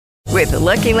With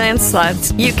Lucky Land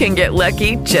Slots, you can get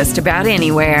lucky just about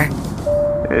anywhere.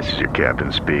 This is your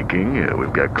captain speaking.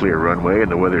 We've got clear runway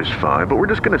and the weather's fine, but we're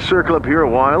just going to circle up here a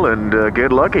while and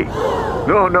get lucky.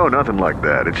 No, nothing like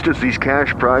that. It's just these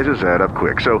cash prizes add up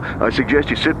quick. So I suggest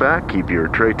you sit back, keep your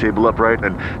tray table upright,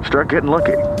 and start getting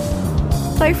lucky.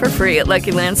 Play for free at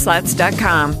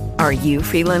LuckyLandSlots.com. Are you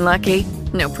feeling lucky?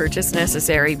 No purchase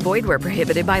necessary. Void where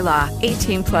prohibited by law.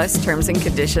 18 plus terms and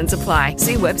conditions apply.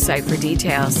 See website for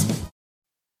details.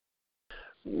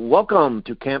 Welcome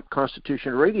to Camp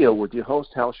Constitution Radio with your host,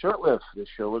 Hal Shurtleff. This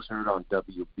show is heard on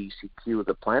WBCQ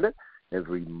The Planet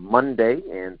every Monday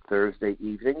and Thursday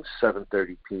evenings,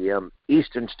 7:30 p.m.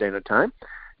 Eastern Standard Time.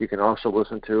 You can also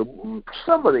listen to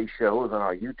some of these shows on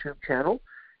our YouTube channel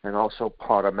and also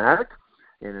Podomatic.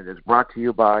 And it is brought to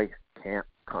you by Camp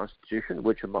Constitution,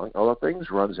 which, among other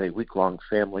things, runs a week-long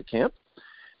family camp.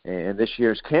 And this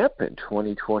year's camp in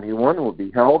 2021 will be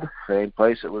held, same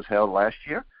place it was held last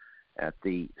year, at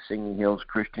the Singing Hills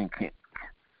Christian Camp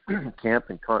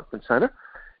and Conference Center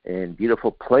in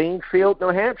beautiful Plainfield, New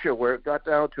Hampshire, where it got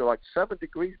down to like 7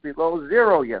 degrees below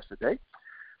zero yesterday.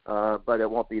 But it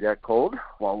won't be that cold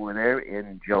while we're there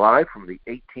in July from the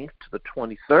 18th to the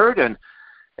 23rd. And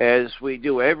as we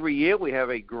do every year, we have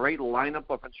a great lineup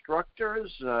of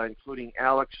instructors, including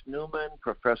Alex Newman,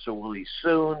 Professor Willie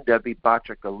Soon, Debbie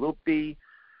Bacigalupi,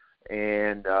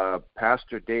 and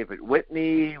Pastor David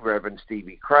Whitney, Reverend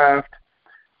Stevie Kraft,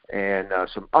 and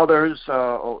some others,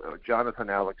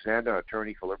 Jonathan Alexander,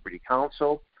 attorney for Liberty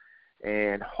Counsel,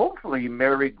 and hopefully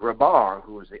Mary Grabar,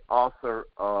 who is the author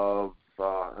of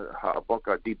a book,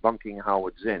 Debunking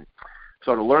Howard Zinn.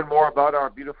 So to learn more about our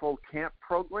beautiful camp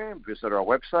program, visit our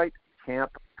website,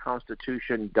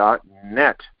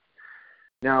 campconstitution.net.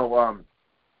 Now,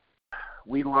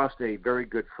 we lost a very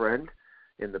good friend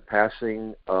in the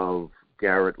passing of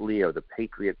Garrett Leo, the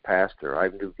Patriot pastor. I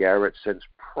knew Garrett since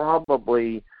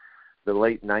probably the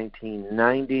late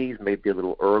 1990s, maybe a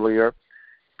little earlier.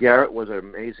 Garrett was an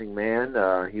amazing man.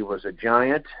 He was a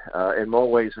giant in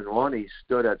more ways than one. He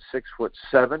stood at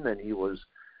 6'7", and he was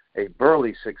a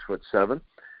burly 6'7",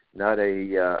 not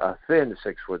a thin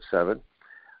 6'7".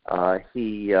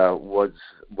 He was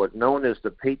what known as the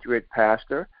Patriot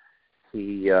pastor.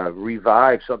 He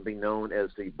revived something known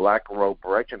as the Black Robe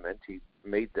Regiment. He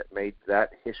made that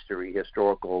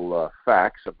historical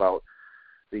facts about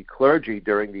the clergy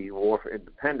during the War for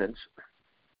Independence,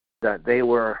 that they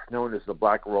were known as the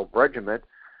Black Robe Regiment,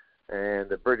 and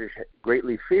the British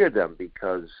greatly feared them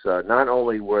because not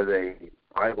only were they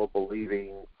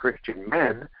Bible-believing Christian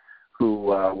men who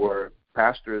were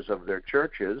pastors of their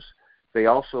churches, they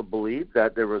also believed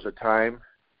that there was a time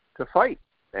to fight,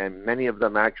 and many of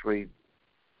them actually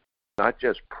not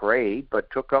just prayed, but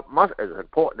took up, as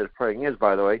important as praying is,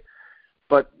 by the way,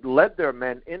 but led their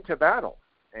men into battle.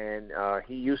 And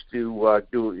he used to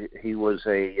he was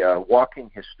a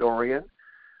walking historian,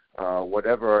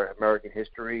 whatever American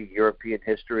history, European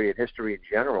history, and history in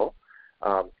general.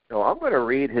 So I'm going to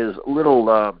read his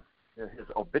little his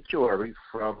obituary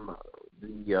from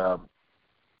that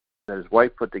his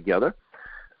wife put together.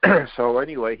 So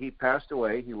anyway, he passed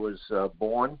away. He was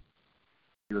born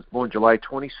July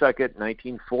 22nd,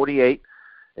 1948,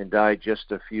 and died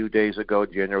just a few days ago,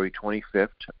 January 25th,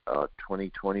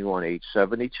 2021, age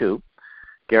 72.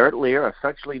 Garrett Lear,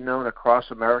 affectionately known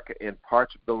across America and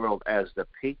parts of the world as the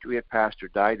Patriot pastor,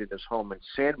 died in his home in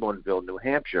Sanbornville, New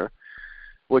Hampshire,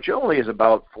 which only is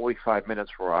about 45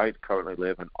 minutes where I currently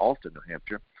live in Alton, New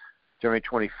Hampshire, January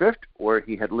 25th, where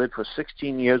he had lived for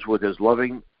 16 years with his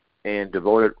loving and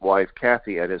devoted wife,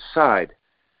 Kathy, at his side.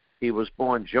 He was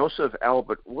born Joseph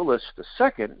Albert Willis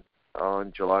II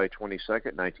on July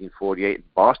 22nd, 1948, in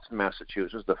Boston,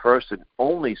 Massachusetts, the first and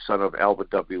only son of Albert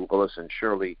W. Willis and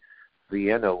Shirley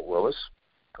Vienna Wills.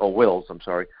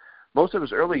 Most of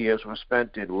his early years were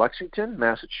spent in Lexington,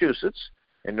 Massachusetts,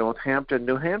 and Northampton,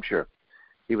 New Hampshire.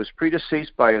 He was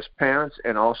predeceased by his parents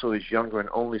and also his younger and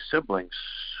only sibling,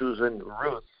 Susan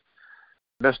Ruth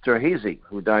Mesterhazy,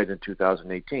 who died in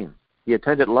 2018. He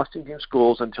attended Lexington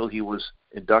schools until he was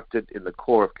inducted in the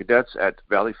Corps of Cadets at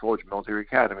Valley Forge Military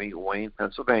Academy, Wayne,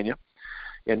 Pennsylvania.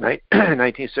 In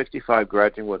 1965,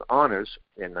 graduating with honors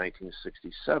in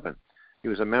 1967. He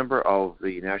was a member of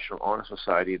the National Honor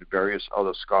Society and various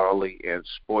other scholarly and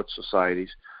sports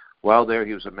societies. While there,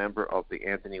 he was a member of the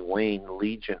Anthony Wayne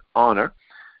Legion Honor,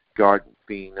 Guard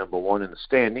being number one in the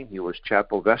standing. He was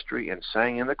chapel vestry and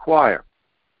sang in the choir.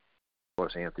 Of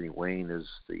course, Anthony Wayne is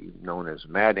known as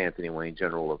Mad Anthony Wayne,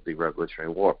 General of the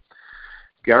Revolutionary War.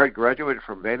 Garrett graduated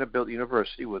from Vanderbilt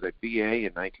University with a BA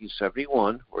in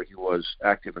 1971, where he was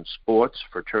active in sports,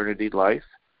 fraternity life,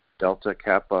 Delta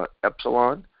Kappa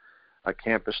Epsilon, a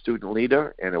campus student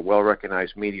leader, and a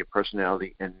well-recognized media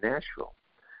personality in Nashville.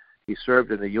 He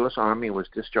served in the U.S. Army and was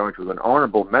discharged with an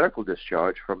honorable medical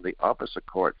discharge from the Officer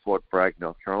Corps at Fort Bragg,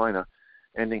 North Carolina,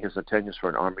 ending his attendance for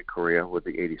an Army career with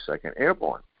the 82nd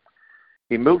Airborne.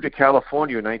 He moved to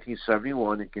California in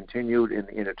 1971 and continued in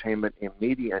the entertainment and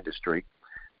media industry,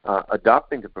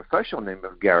 adopting the professional name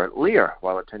of Garrett Lear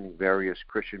while attending various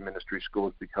Christian ministry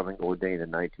schools, becoming ordained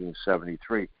in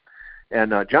 1973.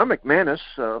 And John McManus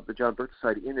of the John Birch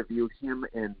Society interviewed him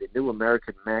in the New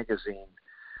American Magazine.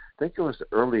 I think it was the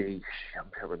early,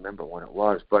 I can't remember when it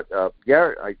was, but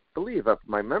Garrett, I believe, if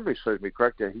my memory serves me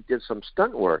correct, that he did some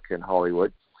stunt work in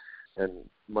Hollywood, and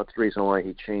that's the reason why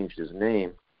he changed his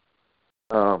name.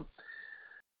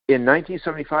 In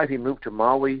 1975, he moved to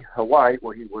Maui, Hawaii,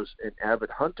 where he was an avid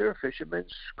hunter, fisherman,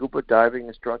 scuba diving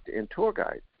instructor, and tour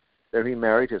guide. There he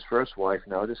married his first wife,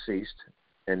 now deceased,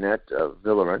 Annette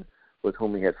Villeran, with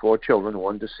whom he had 4 children,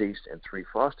 1 deceased, and 3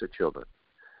 foster children.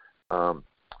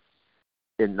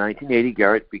 In 1980,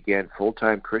 Garrett began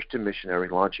full-time Christian missionary,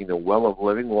 launching the Well of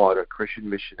Living Water Christian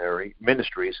Missionary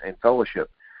Ministries and Fellowship.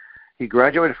 He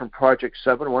graduated from Project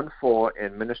 714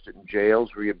 and ministered in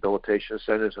jails, rehabilitation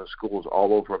centers, and schools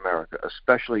all over America,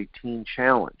 especially Teen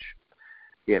Challenge.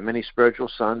 He had many spiritual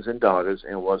sons and daughters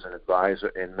and was an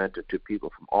advisor and mentor to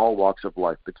people from all walks of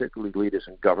life, particularly leaders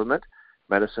in government,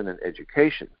 medicine, and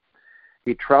education.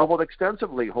 He traveled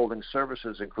extensively, holding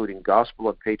services including gospel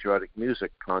and patriotic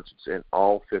music concerts in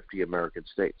all 50 American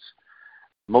states,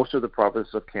 most of the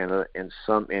provinces of Canada, and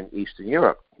some in Eastern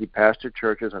Europe. He pastored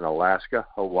churches in Alaska,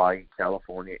 Hawaii,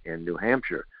 California, and New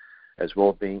Hampshire, as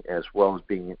well as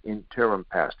being an interim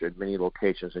pastor at many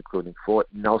locations, including Fort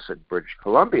Nelson, British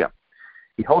Columbia.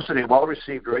 He hosted a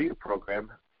well-received radio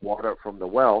program, Water from the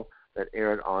Well, that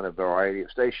aired on a variety of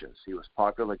stations. He was a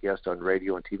popular guest on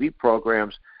radio and TV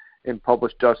programs and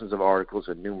published dozens of articles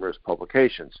in numerous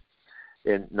publications.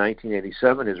 In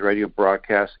 1987, his radio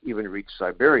broadcast even reached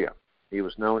Siberia. He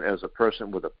was known as a person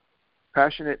with a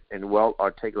passionate and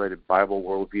well-articulated Bible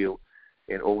worldview,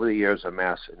 and over the years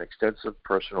amassed an extensive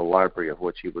personal library of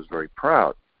which he was very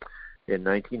proud. In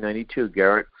 1992,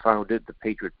 Garrett founded the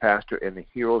Patriot Pastor and the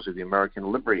Heroes of the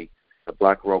American Liberty, the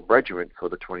Black Robe Regiment for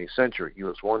the 20th century. He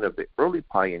was one of the early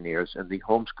pioneers in the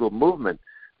homeschool movement,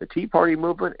 the Tea Party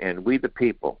movement, and We the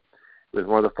People. He was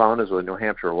one of the founders of the New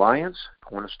Hampshire Alliance,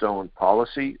 Cornerstone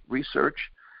Policy Research,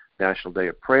 National Day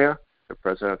of Prayer, the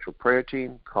Presidential Prayer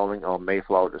Team, Calling All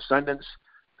Mayflower Descendants,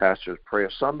 Pastors Prayer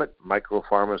Summit, Micro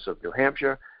Farmers of New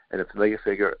Hampshire, and a familiar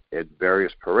figure at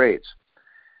various parades.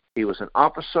 He was an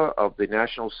officer of the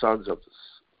National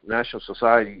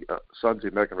Society Sons of the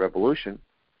American Revolution,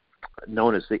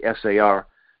 known as the SAR.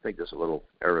 I think there's a little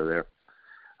error there.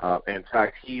 In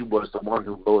fact, he was the one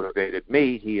who motivated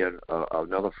me. He and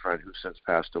another friend who since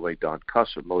passed away, Don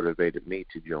Cusser, motivated me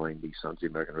to join the Sons of the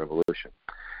American Revolution.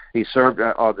 He served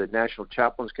on the National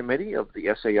Chaplains Committee of the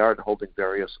SAR and holding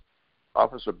various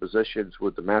officer positions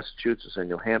with the Massachusetts and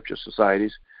New Hampshire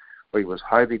societies, where he was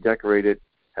highly decorated,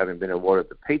 having been awarded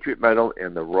the Patriot Medal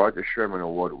and the Roger Sherman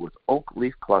Award with Oak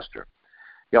Leaf Cluster.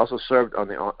 He also served on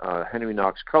the Henry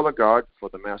Knox Color Guard for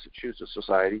the Massachusetts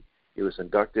Society. He was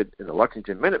inducted in the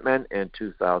Lexington Minutemen in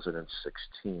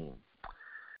 2016.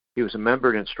 He was a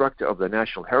member and instructor of the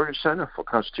National Heritage Center for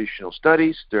Constitutional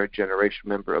Studies, third-generation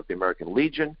member of the American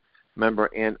Legion, member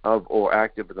and of or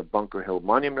active in the Bunker Hill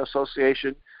Monument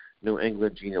Association, New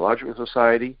England Genealogical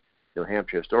Society, New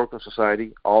Hampshire Historical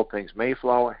Society, All Things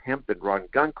Mayflower, Hemp and Run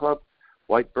Gun Club,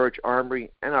 White Birch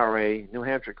Armory, NRA, New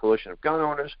Hampshire Coalition of Gun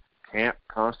Owners, Camp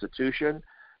Constitution,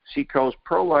 Seacoast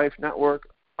Pro-Life Network,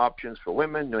 Options for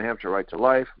Women, New Hampshire Right to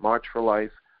Life, March for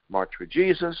Life, March for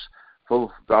Jesus,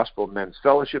 Full Gospel Men's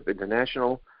Fellowship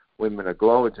International, Women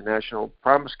Aglow International,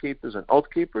 Promise Keepers and Oath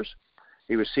Keepers.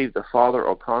 He received the Father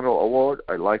O'Connell Award,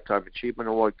 a Lifetime Achievement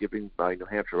Award given by New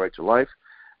Hampshire Right to Life.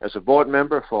 As a board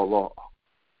member for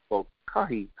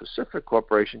Lokahi Pacific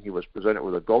Corporation, he was presented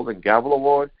with a Golden Gavel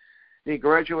Award. He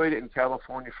graduated in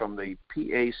California from the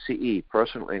PACE,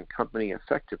 Personal and Company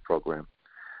Effective Program.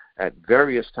 At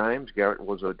various times, Garrett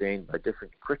was ordained by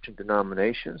different Christian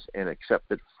denominations and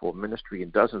accepted for ministry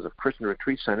in dozens of Christian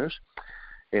retreat centers.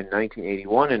 In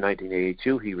 1981 and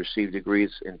 1982, he received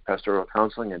degrees in pastoral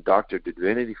counseling and Doctorate of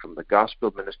Divinity from the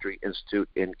Gospel Ministry Institute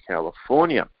in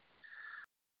California.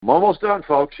 I'm almost done,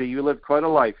 folks. You lived quite a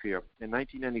life here. In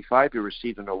 1995, he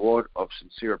received an award of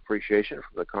sincere appreciation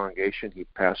from the congregation he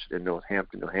pastored in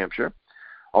Northampton, New Hampshire.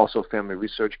 Also, Family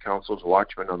Research Council's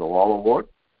Watchman on the Wall Award.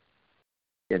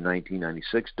 In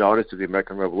 1996, Daughters of the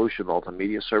American Revolution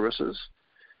Multimedia Services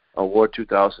Award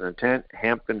 2010,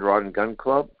 Hampton Rod and Gun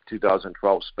Club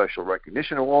 2012 Special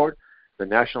Recognition Award, the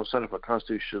National Center for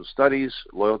Constitutional Studies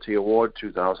Loyalty Award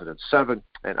 2007,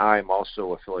 and I am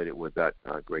also affiliated with that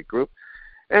great group.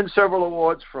 And several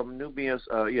awards from numerous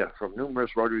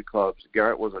Rotary clubs.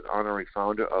 Garrett was an honorary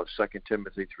founder of 2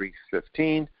 Timothy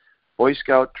 3:15, Boy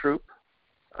Scout troop.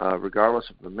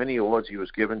 Regardless of the many awards he was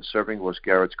given, serving was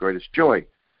Garrett's greatest joy.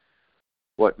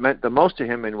 What meant the most to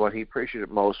him and what he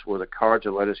appreciated most were the cards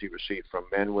and letters he received from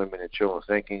men, women, and children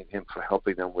thanking him for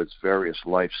helping them with various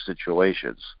life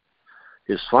situations.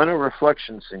 His final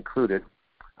reflections included,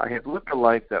 I have lived a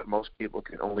life that most people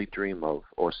can only dream of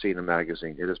or see in a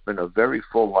magazine. It has been a very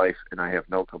full life, and I have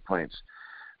no complaints.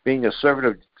 Being a servant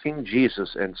of King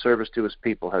Jesus and service to his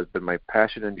people has been my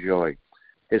passion and joy.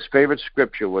 His favorite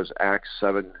scripture was Acts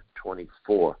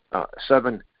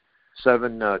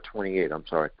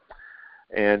 7:28.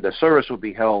 And the service will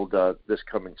be held this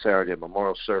coming Saturday, a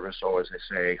memorial service, or as they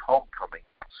say, homecoming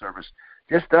service,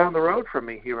 just down the road from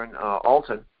me here in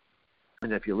Alton.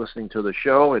 And if you're listening to the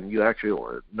show and you actually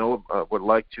would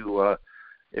like to,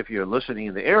 if you're listening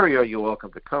in the area, you're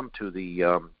welcome to come to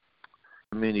the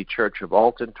Community Church of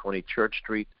Alton, 20 Church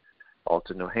Street,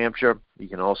 Alton, New Hampshire. You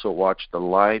can also watch the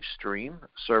live stream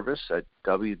service at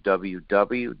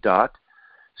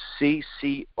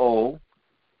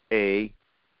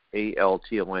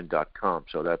www.ccoaalton.com.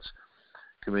 So that's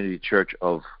Community Church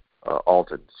of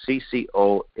Alton,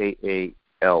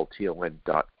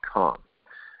 ccoaalton.com.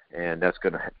 And that's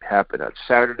going to happen on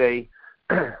Saturday,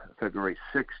 February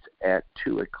 6th at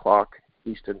 2 o'clock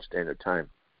Eastern Standard Time.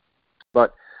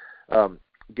 But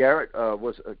Garrett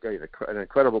was an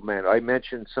incredible man. I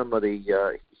mentioned some of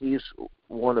the, he's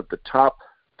one of the top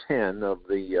 10 of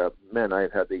the men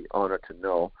I've had the honor to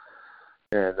know.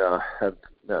 And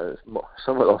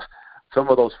some of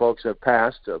those folks have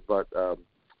passed, but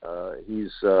he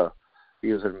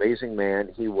was an amazing man.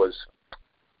 He was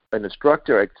an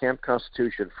instructor at Camp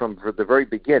Constitution from the very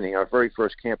beginning. Our very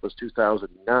first camp was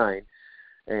 2009,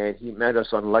 and he met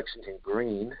us on Lexington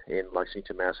Green in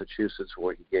Lexington, Massachusetts,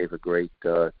 where he gave a great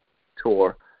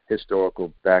tour,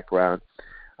 historical background.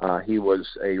 He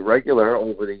was a regular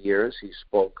over the years. He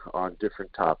spoke on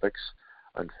different topics.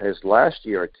 And his last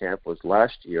year at camp was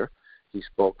last year. He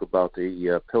spoke about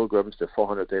the Pilgrims, the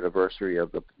 400th anniversary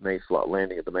of the Mayflower,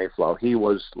 landing of the Mayflower. He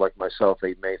was, like myself,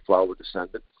 a Mayflower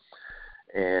descendant.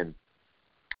 And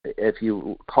if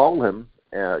you call him,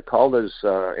 and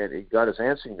he got his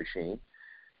answering machine,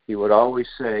 he would always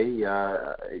say,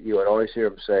 you would always hear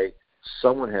him say,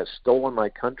 someone has stolen my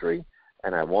country,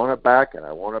 and I want it back, and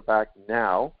I want it back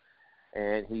now.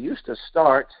 And he used to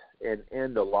start and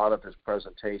end a lot of his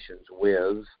presentations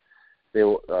with, they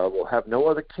will have no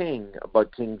other king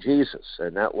but King Jesus.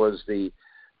 And that was the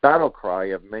battle cry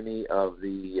of many of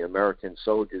the American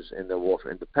soldiers in the War for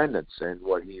Independence. And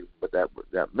what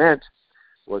that meant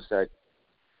was that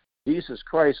Jesus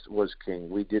Christ was king.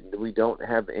 We don't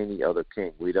have any other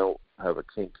king. We don't have a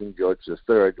king. King George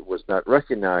III was not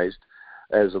recognized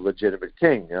as a legitimate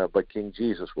king, but King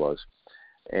Jesus was.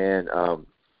 And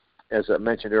as I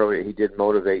mentioned earlier, he did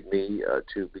motivate me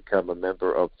to become a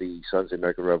member of the Sons of the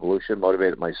American Revolution,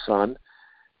 motivated my son.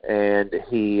 And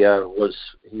he was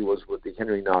with the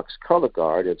Henry Knox Color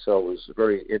Guard, and so it was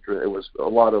it was a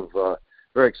lot of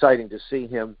very exciting to see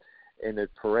him in the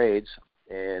parades.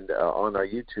 And on our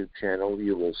YouTube channel,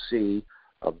 you will see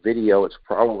a video. It's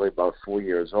probably about 4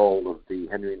 years old of the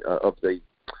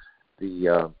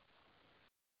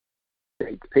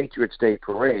Patriot State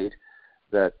Parade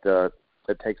that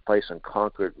takes place in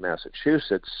Concord,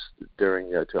 Massachusetts,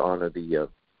 during to honor the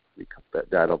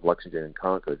Battle of Lexington and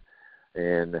Concord.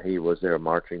 And he was there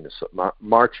marching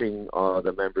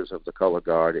the members of the Color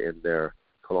Guard in their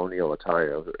colonial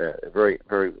attire. Very,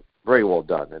 very, very well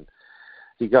done. And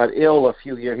he got ill a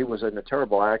few years. He was in a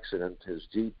terrible accident. His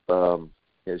Jeep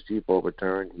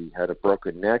overturned. He had a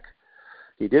broken neck.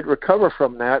 He did recover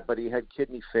from that, but he had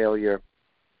kidney failure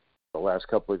the last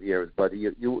couple of years. But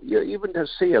you even to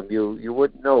see him, you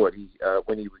wouldn't know it.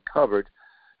 When he recovered,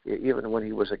 even when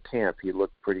he was at camp, he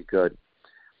looked pretty good.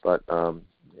 But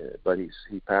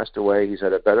he passed away. He's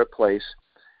at a better place,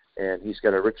 and he's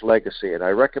got a rich legacy. And I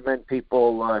recommend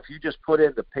people, if you just put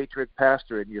in the Patriot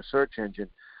Pastor in your search engine,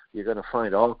 you're going to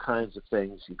find all kinds of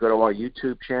things. You go to our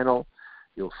YouTube channel,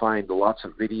 you'll find lots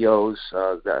of videos.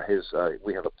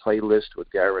 We have a playlist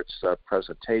with Garrett's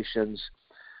presentations,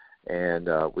 and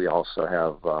we also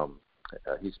have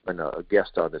he's been a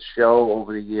guest on the show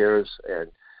over the years.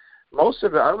 And most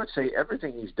of it, I would say,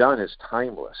 everything he's done is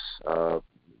timeless.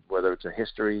 Whether it's a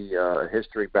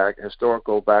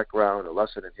historical background, a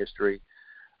lesson in history.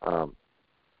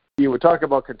 You would talk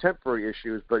about contemporary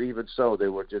issues, but even so,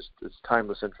 it's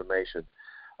timeless information.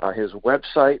 His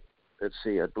website, let's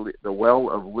see, I believe the Well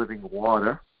of Living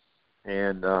Water,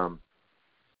 and let's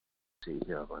see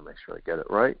here, I want to make sure I get it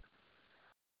right.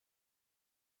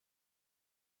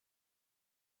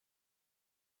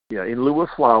 Yeah, in lieu of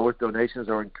flowers, donations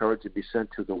are encouraged to be sent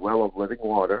to the Well of Living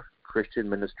Water, Christian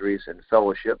Ministries and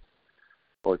Fellowship,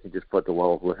 or you can just put the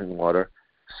Well of Living Water,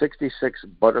 66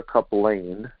 Buttercup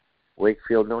Lane,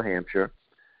 Wakefield, New Hampshire,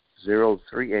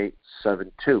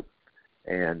 03872,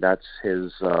 and that's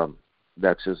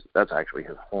actually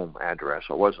his home address,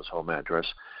 or was his home address.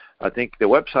 I think the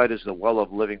website is the Well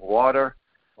of Living Water,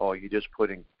 or you just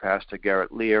put in Pastor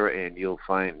Garrett Lear, and you'll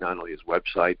find not only his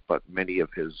website, but many of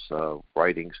his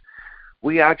writings.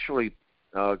 We actually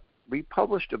we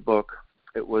published a book.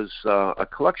 It was a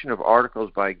collection of articles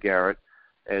by Garrett,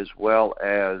 as well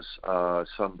as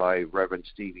some by Reverend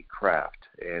Stevie Kraft,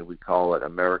 and we call it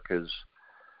America's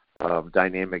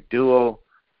Dynamic Duo,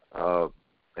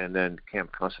 and then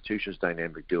Camp Constitution's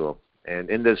Dynamic Duo.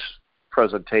 And in this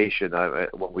presentation,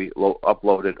 when we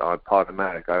upload it on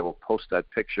Podomatic, I will post that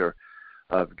picture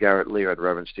of Garrett Lear and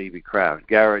Reverend Stevie Kraft.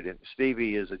 Garrett and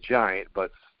Stevie is a giant,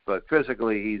 but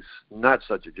physically he's not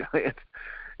such a giant.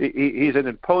 He's an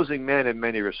imposing man in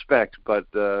many respects, but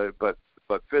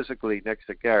physically next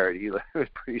to Garrett, he was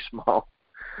pretty small.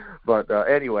 But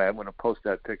anyway, I'm going to post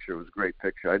that picture. It was a great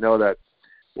picture. I know that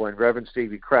when Reverend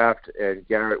Stevie Kraft and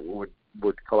Garrett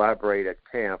would collaborate at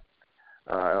camp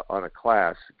on a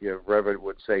class, Reverend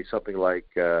would say something like,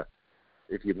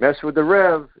 if you mess with the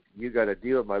Rev, you got to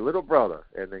deal with my little brother.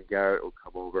 And then Garrett will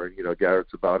come over, and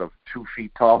Garrett's about 2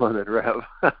 feet taller than Rev.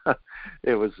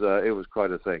 It was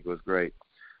quite a thing. It was great.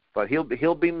 But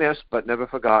he'll be missed, but never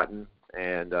forgotten.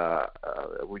 And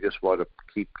we just want to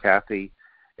keep Kathy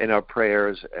in our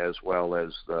prayers, as well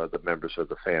as the members of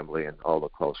the family and all the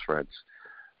close friends.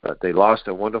 They lost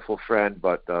a wonderful friend,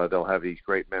 but they'll have these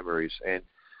great memories. And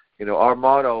our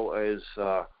motto is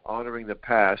honoring the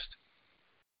past,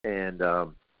 and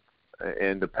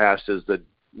the past is the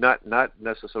not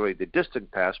necessarily the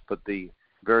distant past, but the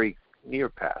very near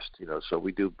past. So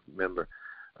we do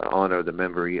honor the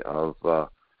memory of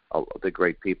the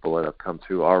great people that have come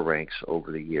through our ranks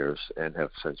over the years and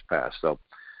have since passed. So,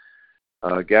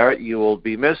 Garrett, you will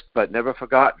be missed, but never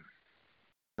forgotten.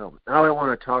 So now I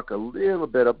want to talk a little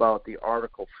bit about the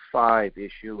Article 5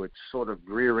 issue. It's sort of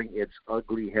rearing its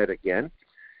ugly head again.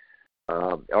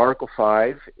 Article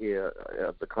 5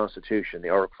 of the Constitution, the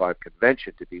Article 5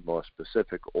 Convention to be more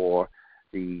specific, or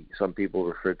some people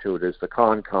refer to it as the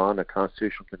CONCON, the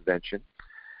Constitutional Convention.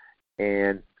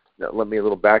 And let me a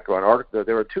little background.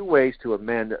 There are 2 ways to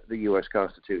amend the U.S.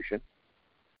 Constitution.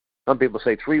 Some people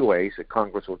say 3 ways, that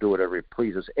Congress will do whatever it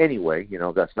pleases anyway.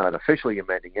 That's not officially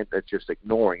amending it, that's just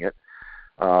ignoring it.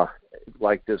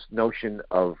 Like this notion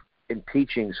of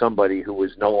impeaching somebody who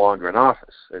is no longer in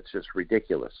office. It's just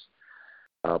ridiculous.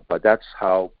 But that's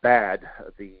how bad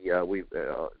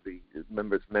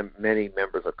many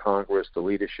members of Congress, the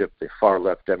leadership, the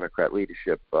far-left Democrat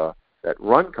leadership that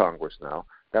run Congress now,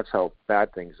 that's how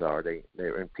bad things are.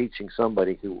 They're impeaching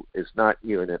somebody who is not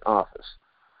even in office.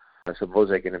 I suppose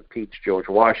they can impeach George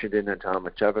Washington and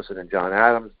Thomas Jefferson and John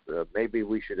Adams. Maybe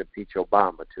we should impeach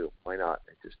Obama too. Why not?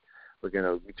 We're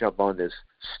going to jump on this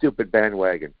stupid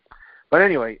bandwagon. But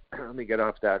anyway, let me get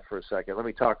off that for a second. Let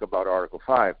me talk about Article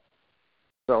 5.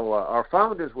 So our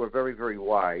founders were very, very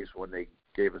wise when they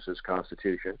gave us this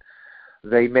Constitution.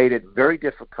 They made it very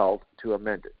difficult to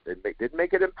amend it. They didn't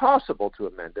make it impossible to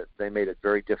amend it. They made it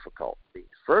very difficult. The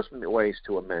first way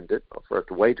to amend it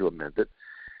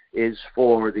is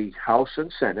for the House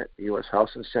and Senate, the U.S.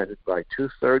 House and Senate, by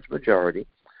 2/3 majority,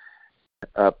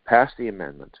 pass the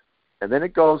amendment. And then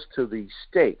it goes to the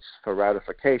states for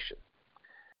ratification.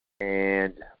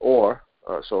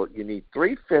 So you need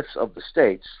 3/5 of the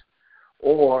states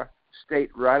or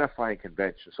state ratifying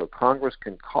conventions. So Congress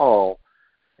can call,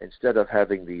 instead of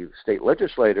having the state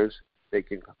legislators, they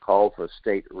can call for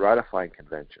state ratifying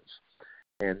conventions.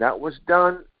 And that was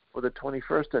done for the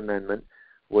 21st Amendment,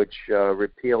 which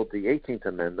repealed the 18th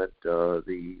Amendment,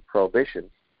 the prohibition,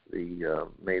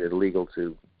 made it illegal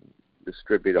to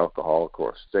distribute alcohol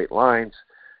across state lines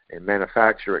and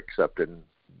manufacture, except in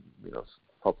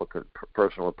public,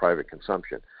 personal, or private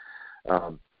consumption.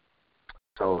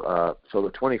 So the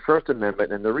 21st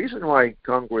Amendment, and the reason why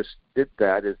Congress did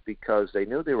that is because they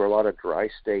knew there were a lot of dry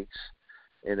states,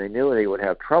 and they knew they would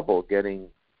have trouble getting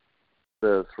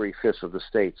the 3/5 of the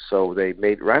states. So they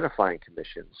made ratifying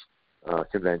conventions,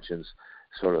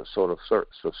 sort of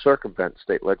circumvent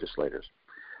state legislators.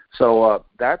 So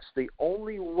that's the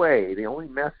only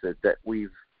method that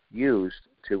we've used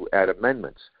to add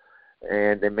amendments.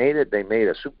 and they made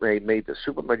the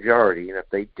supermajority, and if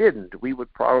they didn't, we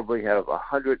would probably have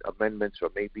 100 amendments or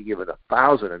maybe even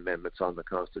 1,000 amendments on the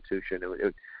Constitution.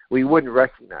 We wouldn't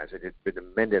recognize it. It had been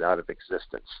amended out of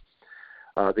existence.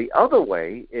 The other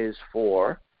way is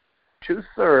for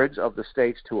 2/3 of the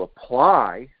states to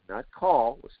apply, not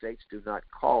call. The states do not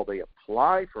call; they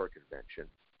apply for a convention,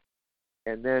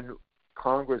 and then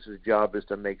Congress's job is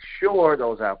to make sure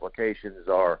those applications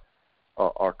are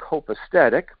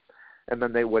copacetic, and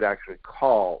then they would actually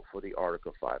call for the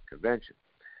Article 5 convention.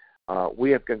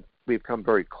 We've come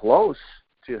very close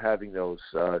to having those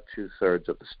 2/3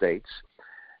 of the states,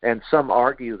 and some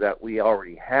argue that we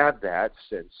already have that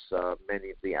since many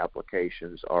of the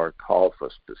applications are called for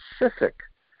specific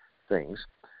things.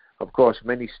 Of course,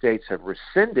 many states have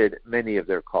rescinded many of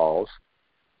their calls,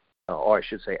 or I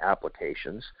should say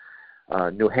applications.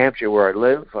 New Hampshire, where I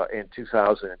live, in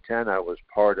 2010, I was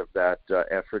part of that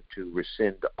effort to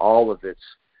rescind all of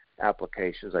its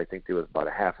applications. I think there was about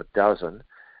a half a dozen,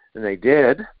 and they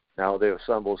did. Now,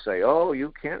 some will say, oh,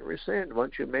 you can't rescind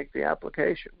once you make the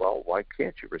application. Well, why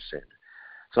can't you rescind?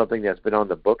 Something that's been on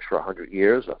the books for 100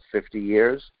 years or 50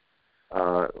 years,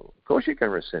 of course you can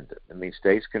rescind it. I mean,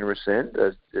 states can rescind,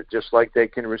 just like they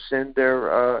can rescind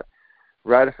their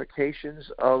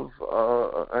ratifications of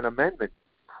an amendment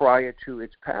prior to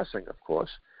its passing, of course,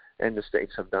 and the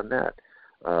states have done that.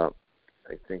 I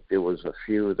think there was a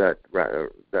few that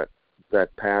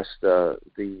passed the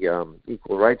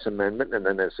Equal Rights Amendment, and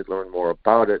then as they learned more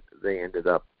about it, they ended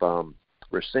up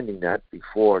rescinding that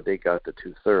before they got the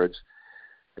 2/3.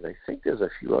 And I think there's a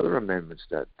few other amendments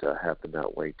that happened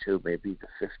that way too. Maybe the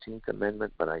 15th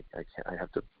Amendment, but I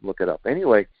have to look it up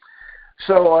anyway.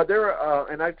 So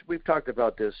we've talked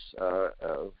about this.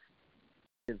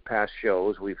 In past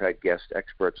shows, we've had guest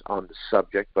experts on the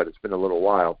subject, but it's been a little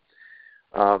while.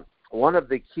 One of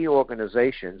the key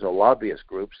organizations or lobbyist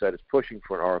groups that is pushing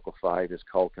for an Article 5 is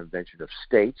called Convention of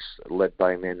States, led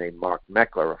by a man named Mark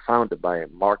Meckler, or founded by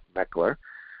Mark Meckler,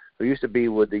 who used to be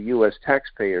with the U.S.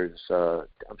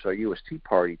 U.S. Tea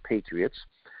Party Patriots.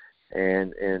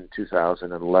 And in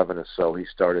 2011 or so, he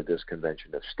started this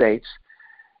Convention of States.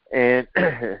 And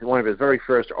one of his very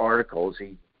first articles,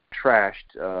 he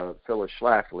trashed Phyllis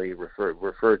Schlafly,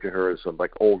 referred to her as some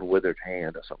like old withered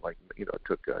hand or something, like,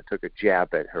 took a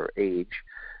jab at her age.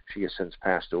 She has since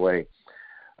passed away,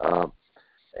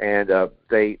 and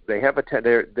they have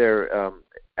their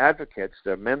advocates,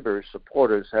 their members,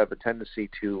 supporters have a tendency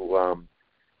to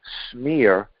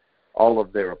smear all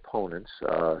of their opponents,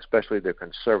 especially their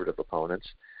conservative opponents.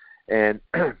 And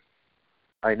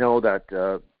I know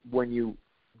that when you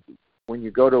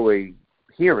go to a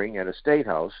hearing at a state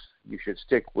house, you should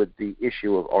stick with the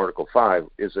issue of Article 5.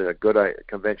 Is it a good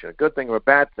convention, a good thing or a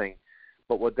bad thing?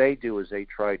 But what they do is they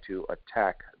try to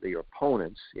attack the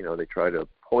opponents. They try to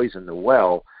poison the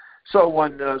well. So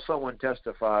when someone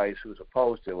testifies who's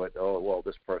opposed to it, oh, well,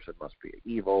 this person must be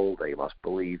evil. They must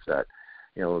believe that,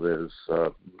 there's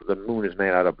the moon is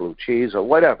made out of blue cheese or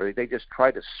whatever. They just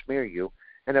try to smear you.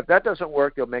 And if that doesn't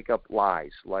work, they'll make up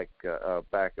lies. Like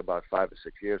back about 5 or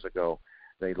 6 years ago,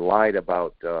 they lied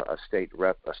about a state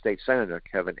senator,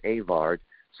 Kevin Avard,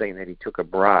 saying that he took a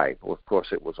bribe. Well, of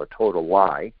course, it was a total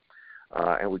lie,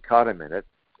 and we caught him in it,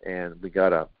 and we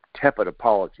got a tepid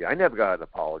apology. I never got an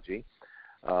apology,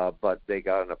 but they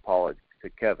got an apology to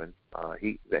Kevin.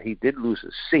 He did lose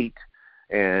his seat,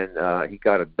 and he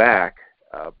got it back.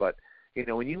 But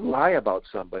when you lie about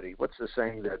somebody, what's the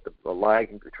saying that the lie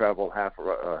can travel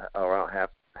around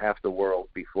half the world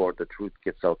before the truth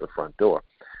gets out the front door?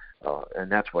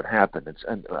 And that's what happened.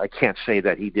 And I can't say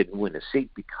that he didn't win a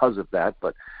seat because of that,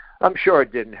 but I'm sure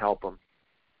it didn't help him.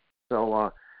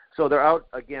 So they're out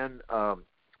again.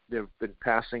 They've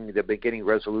been getting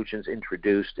resolutions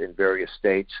introduced in various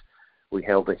states. We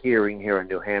held a hearing here in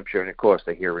New Hampshire, and of course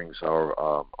the hearings are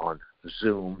on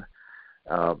Zoom.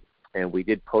 And we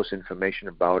did post information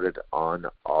about it on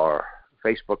our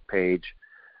Facebook page,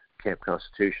 Camp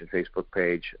Constitution Facebook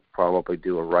page, probably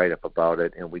do a write-up about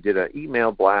it. And we did an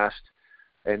email blast,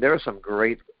 and there are some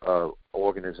great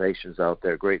organizations out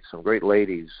there, some great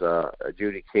ladies.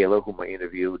 Judy Kayla, whom I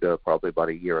interviewed probably about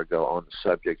a year ago on the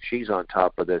subject, she's on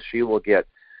top of this. She will get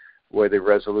where the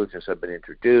resolutions have been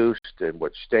introduced, and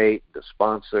what state, the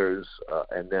sponsors,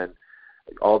 and then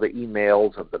all the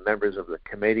emails of the members of the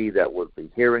committee that would be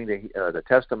hearing the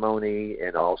testimony,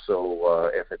 and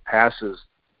also if it passes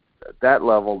at that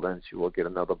level, then she will get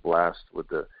another blast with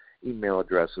the email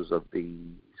addresses of the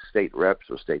state reps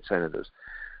or state senators.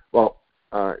 Well,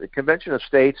 the Convention of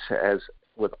States has,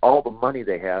 with all the money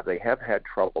they have had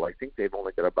trouble. I think they've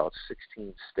only got about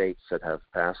 16 states that have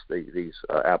passed these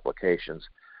applications.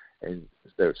 And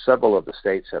several of the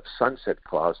states have sunset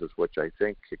clauses, which I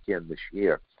think kick in this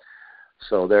year.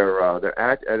 So they're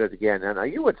at it again.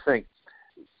 And you would think,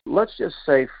 let's just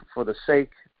say for the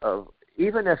sake of,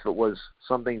 even if it was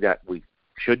something that we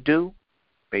should do,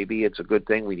 maybe it's a good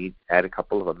thing, we need to add a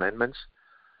couple of amendments.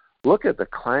 Look at the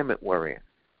climate we're in.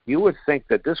 You would think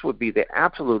that this would be the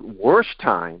absolute worst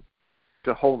time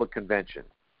to hold a convention.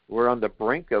 We're on the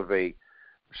brink of a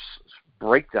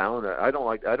breakdown. I don't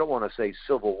want to say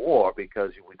civil war,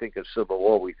 because when we think of civil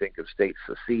war, we think of states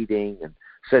seceding and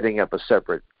setting up a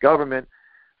separate government.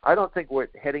 I don't think we're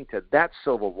heading to that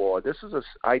civil war. This is an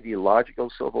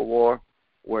ideological civil war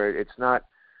where it's not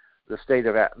the state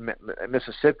of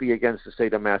Mississippi against the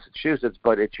state of Massachusetts,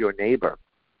 but it's your neighbor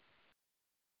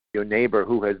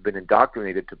who has been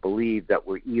indoctrinated to believe that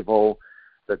we're evil,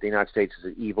 that the United States is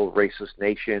an evil, racist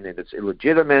nation, and it's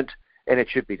illegitimate, and it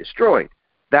should be destroyed.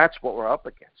 That's what we're up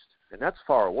against, and that's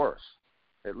far worse.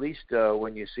 At least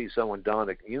when you see someone don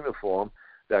a uniform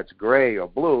that's gray or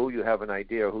blue, you have an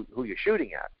idea who you're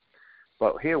shooting at.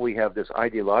 But here we have this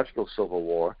ideological civil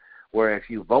war where if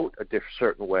you vote a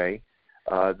certain way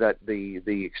that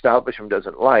the establishment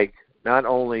doesn't like, not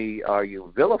only are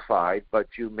you vilified, but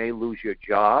you may lose your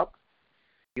job.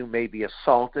 You may be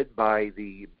assaulted by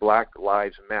the Black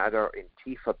Lives Matter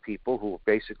Antifa people, who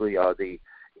basically are the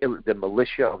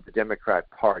militia of the Democrat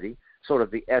Party, sort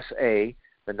of the SA.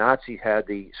 The Nazis had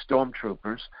the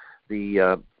stormtroopers.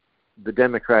 The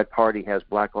Democrat Party has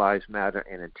Black Lives Matter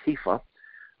and Antifa.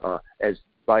 As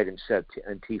Biden said,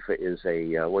 Antifa is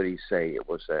a what did he say? It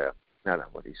was a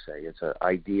what did he say? It's an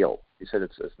ideal. He said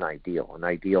it's an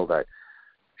ideal that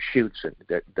shoots and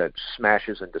that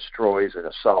smashes and destroys and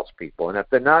assaults people. And if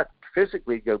they're not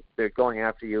physically, they're going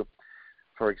after you.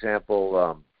 For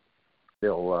example,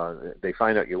 they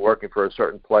find out you're working for a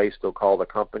certain place. They'll call the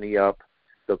company up.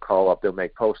 They'll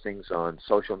make postings on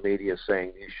social media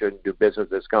saying you shouldn't do business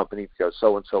with this company because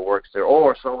so and so works there,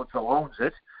 or so and so owns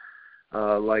it.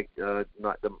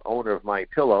 Not the owner of My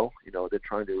Pillow, they're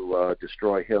trying to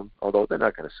destroy him, although they're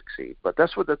not going to succeed. But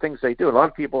that's what the things they do. A lot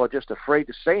of people are just afraid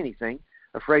to say anything,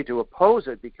 afraid to oppose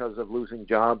it because of losing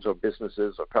jobs or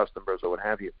businesses or customers or what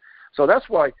have you. So that's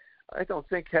why I don't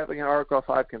think having an Article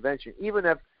 5 convention, even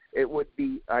if it would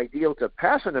be ideal to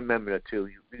pass an amendment or two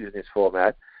in this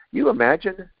format, you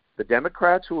imagine the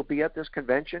Democrats who will be at this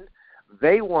convention,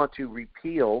 they want to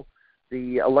repeal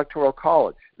the Electoral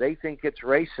College. They think it's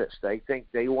racist. They think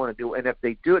they want to do, and if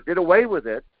they did away with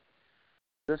it,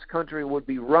 this country would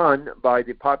be run by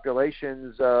the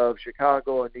populations of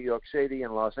Chicago and New York City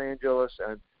and Los Angeles,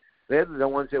 and they're the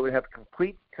ones that would have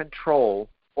complete control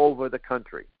over the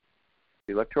country.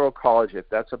 The Electoral College, if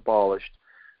that's abolished,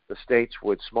 the states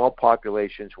with small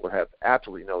populations would have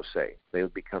absolutely no say. They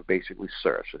would become basically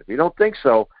serfs. And if you don't think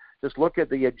so, just look at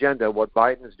the agenda, what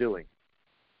Biden is doing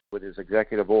with his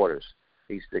executive orders.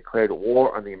 He's declared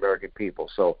war on the American people.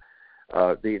 So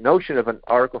the notion of an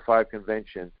Article 5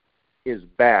 convention is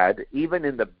bad. Even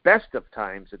in the best of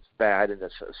times, it's bad, and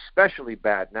it's especially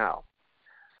bad now.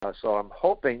 So I'm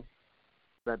hoping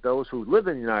that those who live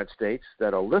in the United States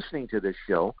that are listening to this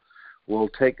show will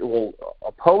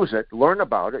oppose it, learn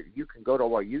about it. You can go to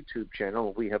our YouTube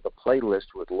channel. We have a playlist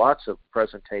with lots of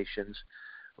presentations.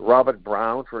 Robert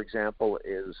Brown, for example,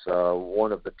 is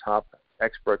one of the top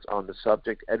experts on the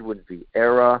subject. Edwin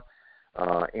Vieira,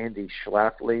 Andy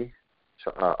Schlafly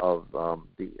of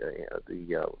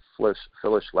the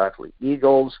Phyllis Schlafly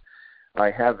Eagles.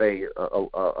 I have a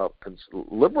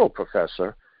liberal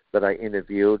professor that I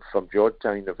interviewed from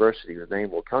Georgetown University. The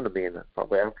name will come to me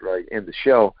probably after I end the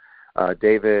show.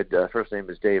 David, first name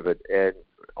is David, and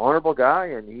honorable guy,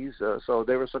 and he's so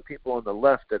there were some people on the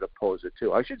left that oppose it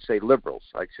too. I should say liberals.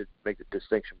 I should make the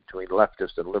distinction between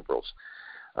leftists and liberals.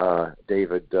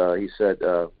 David, he said,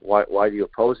 why do you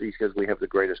oppose it? Because we have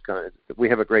we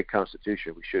have a great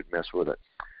Constitution. We shouldn't mess with it,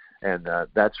 and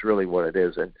that's really what it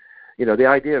is. And the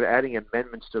idea of adding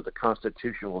amendments to the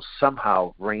Constitution will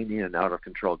somehow rein in an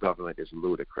out-of-control government is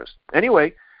ludicrous.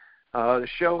 Anyway, the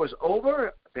show is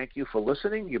over. Thank you for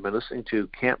listening. You've been listening to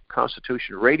Camp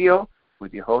Constitution Radio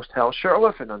with your host, Hal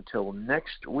Sherliff. And until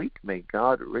next week, may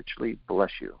God richly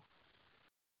bless you.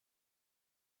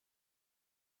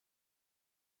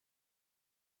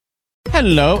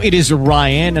 Hello, it is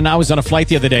Ryan, and I was on a flight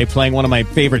the other day playing one of my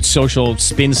favorite social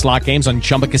spin slot games on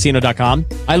ChumbaCasino.com.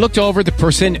 I looked over at the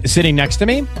person sitting next to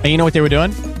me, and you know what they were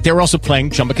doing? They were also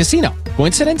playing Chumba Casino.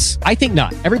 Coincidence? I think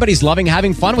not. Everybody's loving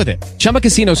having fun with it. Chumba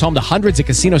Casino is home to hundreds of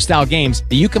casino-style games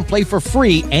that you can play for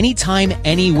free anytime,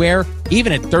 anywhere,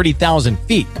 even at 30,000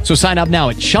 feet. So sign up now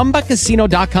at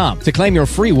ChumbaCasino.com to claim your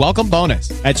free welcome bonus.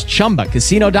 That's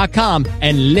ChumbaCasino.com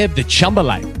and live the Chumba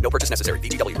life. No purchase necessary.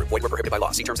 VGW. Void where prohibited by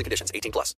law. See terms and conditions. 18+.